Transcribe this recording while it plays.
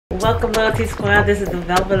Welcome Loyalty Squad, this is the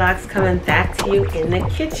Velvet coming back to you in the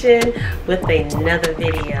kitchen with another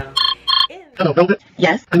video. Hello Velvet.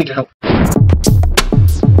 Yes? I need your help.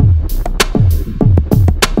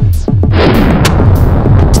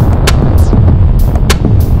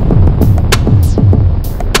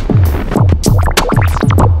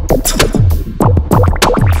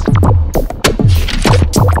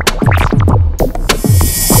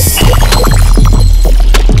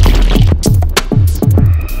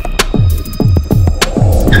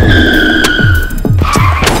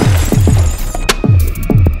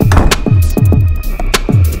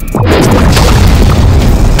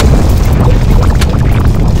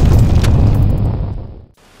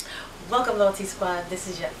 Welcome Loyalty Squad, this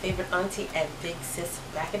is your favorite auntie and big sis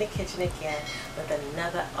back in the kitchen again with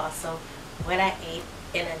another awesome what I ate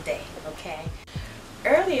in a day, okay?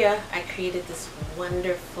 Earlier I created this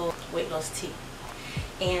wonderful weight loss tea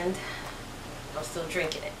and I'm still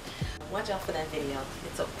drinking it. Watch out for that video.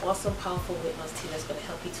 It's an awesome powerful weight loss tea that's going to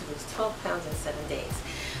help you to lose 12 pounds in 7 days.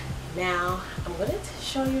 Now I'm going to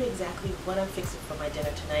show you exactly what I'm fixing for my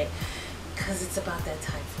dinner tonight, because it's about that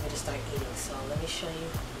time for me to start eating. So let me show you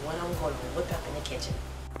what I'm going to whip up in the kitchen.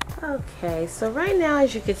 Okay, so right now,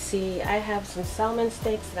 as you can see, I have some salmon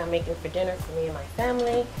steaks that I'm making for dinner for me and my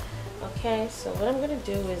family. Okay, so what I'm going to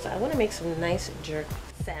do is I want to make some nice jerk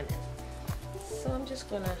salmon. So I'm just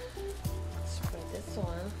going to spread this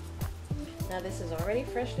on. Now this is already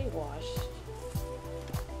freshly washed.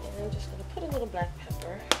 And I'm just going to put a little black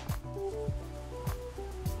pepper.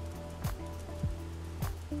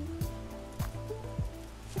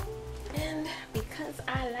 Because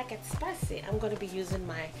I like it spicy, I'm going to be using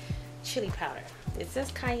my chili powder. It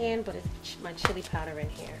says cayenne, but it's my chili powder in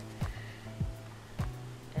here.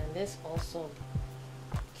 And this also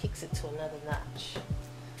kicks it to another notch.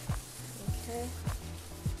 Okay.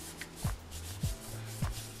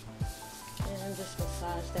 And just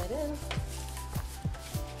massage that in.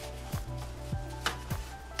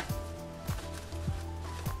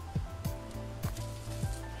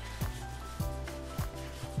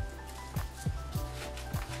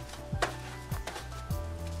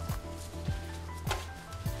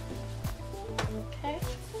 Okay,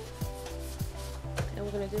 and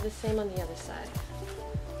we're going to do the same on the other side.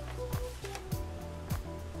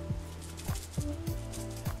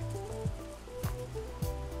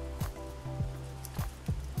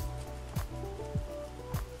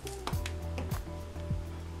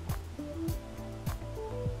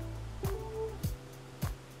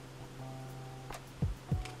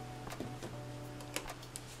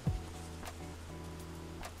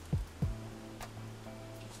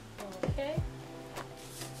 Okay.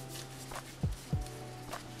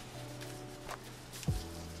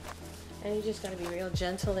 And you just got to be real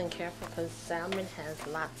gentle and careful because salmon has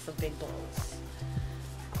lots of big bones.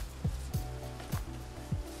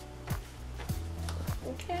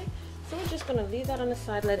 Okay, so we're just going to leave that on the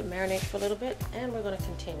side, let it marinate for a little bit, and we're going to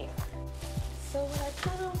continue. So what I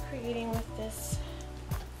plan on creating with this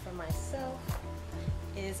for myself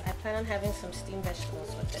is I plan on having some steamed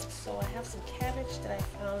vegetables with it. So I have some cabbage that I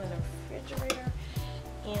found in the refrigerator,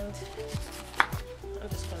 and I'm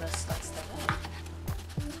just going to slice that up.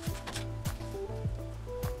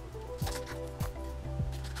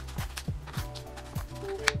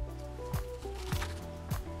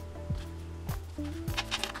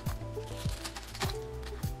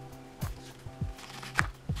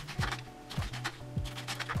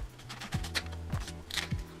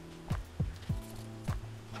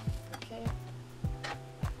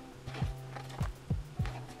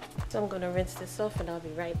 So I'm going to rinse this off and I'll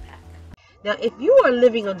be right back. Now, if you are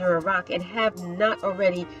living under a rock and have not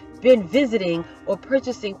already been visiting or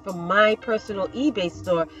purchasing from my personal eBay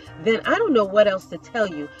store, then I don't know what else to tell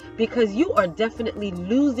you, because you are definitely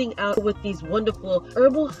losing out with these wonderful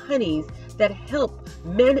herbal honeys that help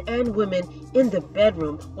men and women in the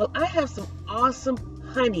bedroom. Well, I have some awesome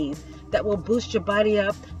honeys that will boost your body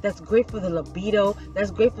up. That's great for the libido.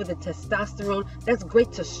 That's great for the testosterone. That's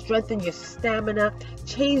great to strengthen your stamina,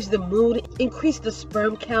 change the mood, increase the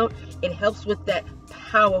sperm count. It helps with that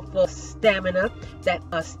powerful stamina, that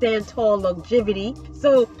stand tall longevity.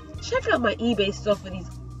 So check out my eBay store for these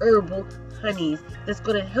herbal honeys that's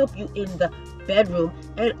going to help you in the bedroom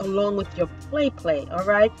and along with your play. All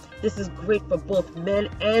right, this is great for both men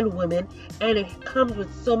and women, and it comes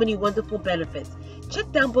with so many wonderful benefits. Check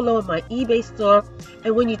down below in my eBay store,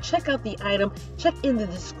 and when you check out the item, check in the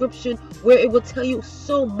description where it will tell you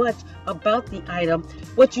so much about the item,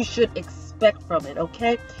 what you should expect from it.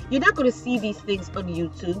 Okay, you're not going to see these things on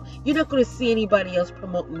YouTube. You're not going to see anybody else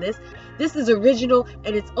promoting this. This is original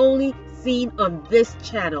and it's only seen on this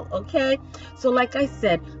channel. Okay, so like I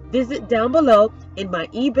said, visit down below in my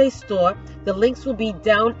eBay store. The links will be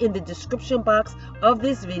down in the description box of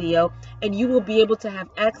this video, and you will be able to have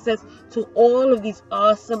access to all of these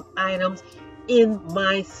awesome items in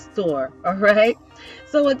my store. All right,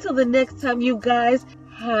 so until the next time, you guys,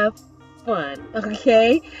 have fun,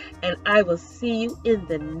 okay? And I will see you in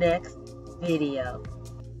the next video.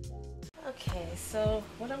 Okay, so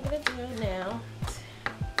what I'm gonna do now,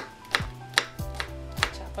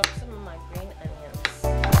 chop up some of my green onions.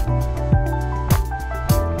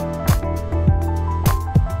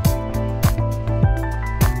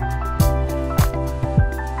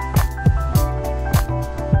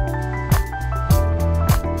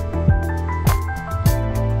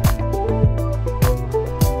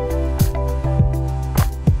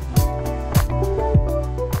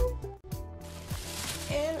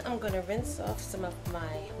 Rinse off some of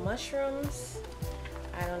my mushrooms.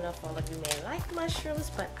 I don't know if all of you may like mushrooms,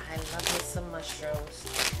 but I love me some mushrooms.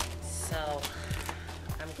 So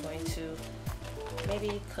I'm going to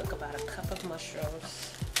maybe cook about a cup of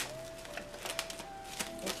mushrooms.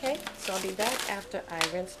 Okay, so I'll be back after I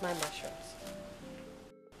rinse my mushrooms.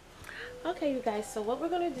 Okay, you guys, so what we're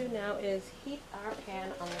going to do now is heat our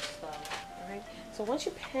pan on the stove. Alright, so once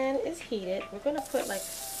your pan is heated, we're going to put like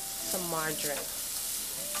some margarine,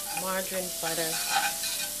 butter.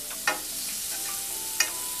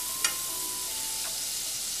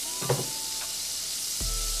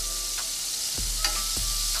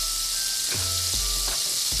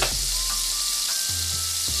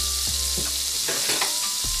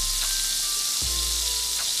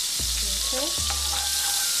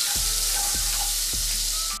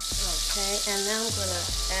 Okay, and now I'm going to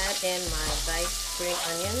add in my diced green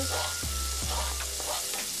onions.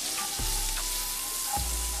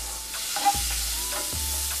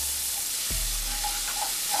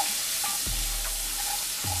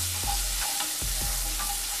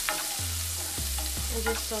 And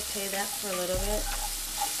just saute that for a little bit.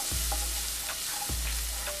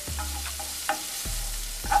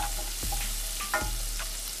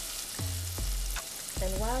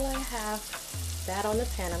 And while I have that on the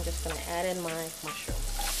pan, I'm just going to add in my mushrooms.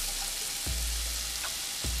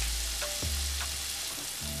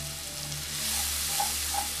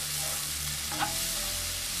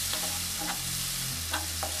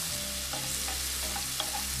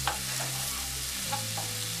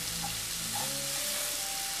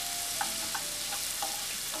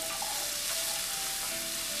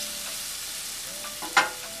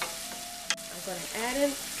 I'm going to add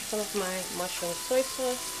in some of my mushroom soy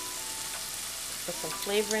sauce for some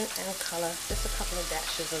flavoring and color. Just a couple of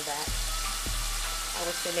dashes of that. I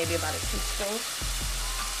would say maybe about a teaspoon.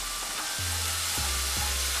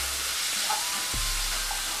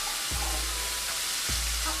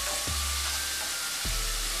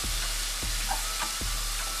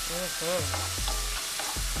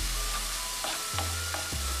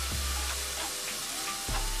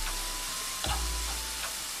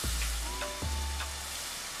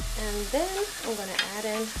 And then I'm going to add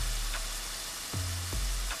in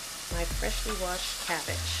my freshly washed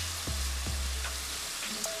cabbage.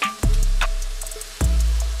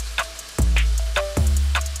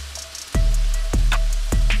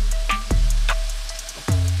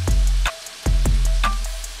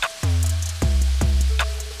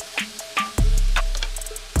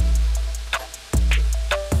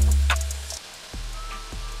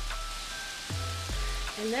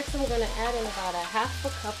 And next I'm going to add in about a half a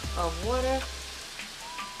cup of water.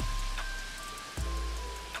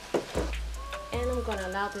 And I'm going to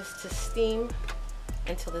allow this to steam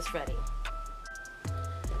until it's ready.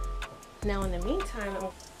 Now in the meantime,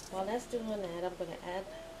 while that's doing that, I'm going to add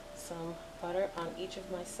some butter on each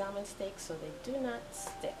of my salmon steaks so they do not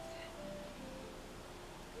stick.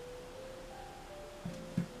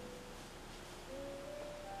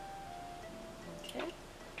 Okay.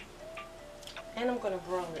 And I'm going to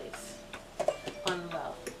broil these on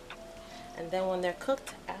low. And then when they're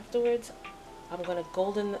cooked afterwards, I'm going to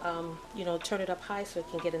golden, turn it up high so it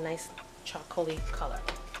can get a nice charcoaly color.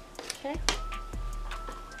 Okay.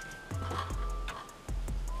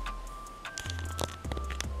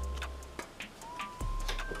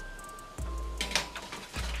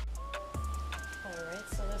 All right,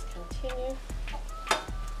 so let's continue.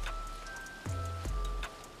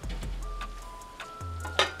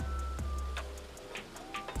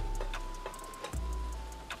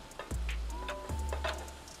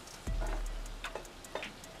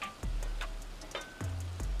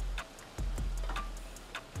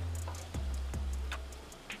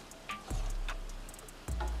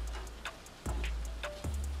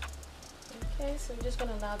 Okay, so we're just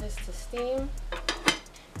going to allow this to steam,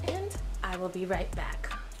 and I will be right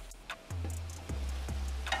back.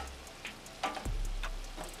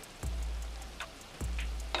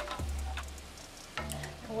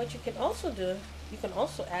 what you can also do, you can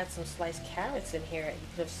also add some sliced carrots in here. You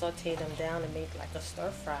could have sauteed them down and made like a stir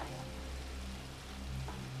fry.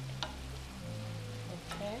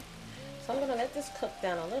 Okay, so I'm going to let this cook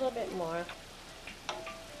down a little bit more,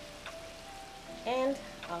 and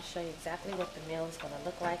I'll show you exactly what the meal is going to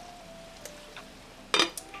look like,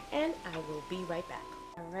 and I will be right back.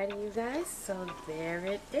 Alrighty, you guys, so there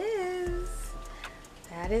it is.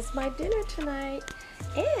 That is my dinner tonight,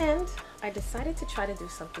 and I decided to try to do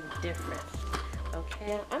something different.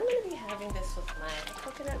 Okay, I'm going to be having this with my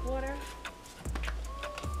coconut water,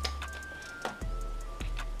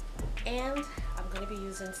 and I'm going to be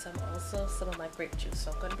using some of my grape juice.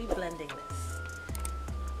 So I'm going to be blending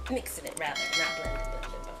this, mixing it rather, not blending,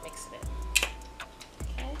 but mixing it.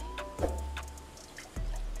 Okay.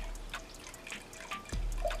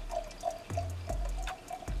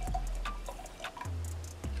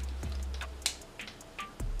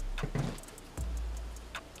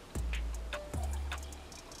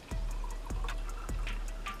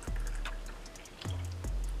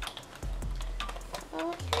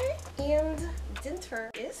 Okay, and dinner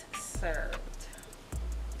is served.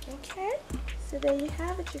 Okay, so there you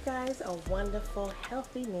have it, you guys, a wonderful,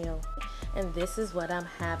 healthy meal. And this is what I'm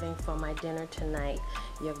having for my dinner tonight.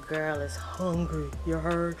 Your girl is hungry. You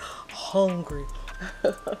heard? Hungry.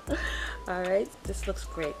 All right, this looks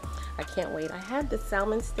great. I can't wait. I had the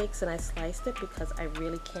salmon steaks and I sliced it because I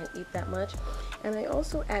really can't eat that much. And I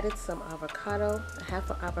also added some avocado, half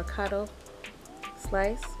an avocado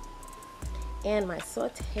slice, and my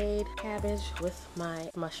sauteed cabbage with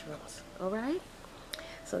my mushrooms. All right,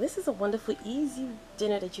 so this is a wonderful, easy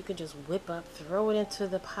dinner that you can just whip up, throw it into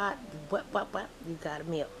the pot, what, you got a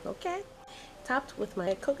meal. Okay, topped with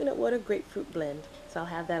my coconut water grapefruit blend. So I'll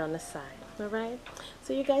have that on the side. All right,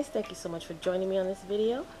 so you guys, thank you so much for joining me on this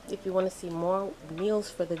video. If you want to see more meals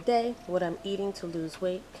for the day, what I'm eating to lose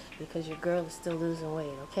weight, because your girl is still losing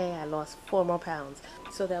weight. Okay, I lost 4 more pounds,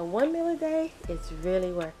 so that one meal a day, it's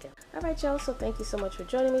really working. All right, y'all, so thank you so much for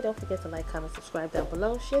joining me. Don't forget to like, comment, subscribe down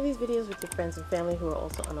below. Share these videos with your friends and family who are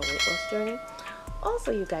also on a weight loss journey.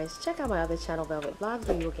 Also, you guys, check out my other channel, Velvet Vlogs,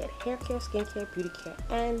 where you will get hair care, skincare, beauty care,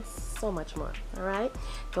 and so much more. All right,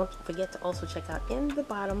 don't forget to also check out in the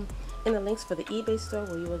bottom in the links for the eBay store,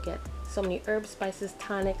 where you will get so many herbs, spices,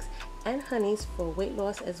 tonics, and honeys for weight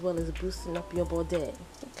loss, as well as boosting up your body.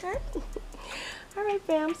 Okay. All right,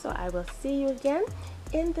 fam, so I will see you again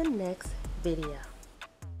in the next video.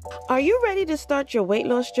 Are you ready to start your weight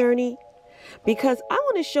loss journey? Because I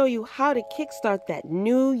want to show you how to kickstart that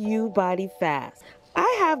new you body fast.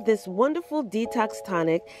 I have this wonderful detox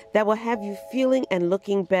tonic that will have you feeling and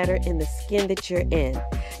looking better in the skin that you're in.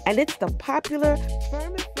 And it's the popular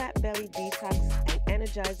Firm and Flat Belly Detox and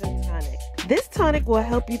Energizer Tonic. This tonic will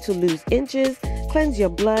help you to lose inches, cleanse your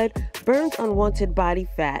blood, burn unwanted body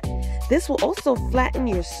fat. This will also flatten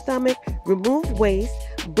your stomach, remove waste,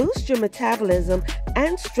 boost your metabolism,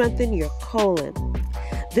 and strengthen your colon.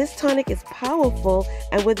 This tonic is powerful,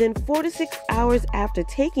 and within 4 to 6 hours after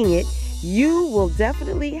taking it, you will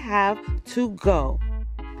definitely have to go.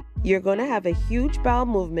 You're going to have a huge bowel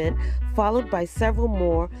movement, followed by several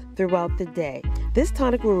more throughout the day. This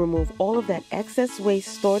tonic will remove all of that excess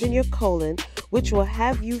waste stored in your colon, which will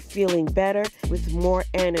have you feeling better with more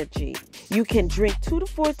energy. You can drink 2 to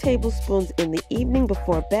 4 tablespoons in the evening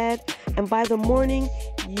before bed, and by the morning,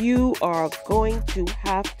 you are going to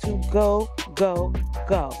have to go,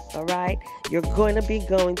 all right? You're going to be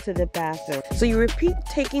going to the bathroom. So you repeat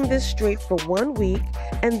taking this straight for 1 week,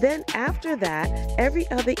 and then after that, every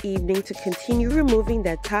other evening to continue removing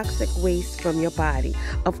that toxic waste from your body.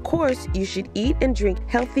 Of course, you should eat and drink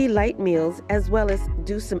healthy, light meals, as well as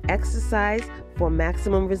do some exercise for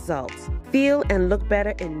maximum results. Feel and look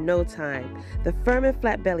better in no time. The Firm and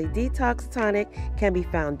Flat Belly Detox Tonic can be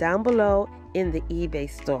found down below in the eBay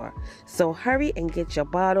store. So hurry and get your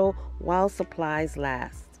bottle while supplies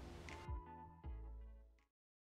last.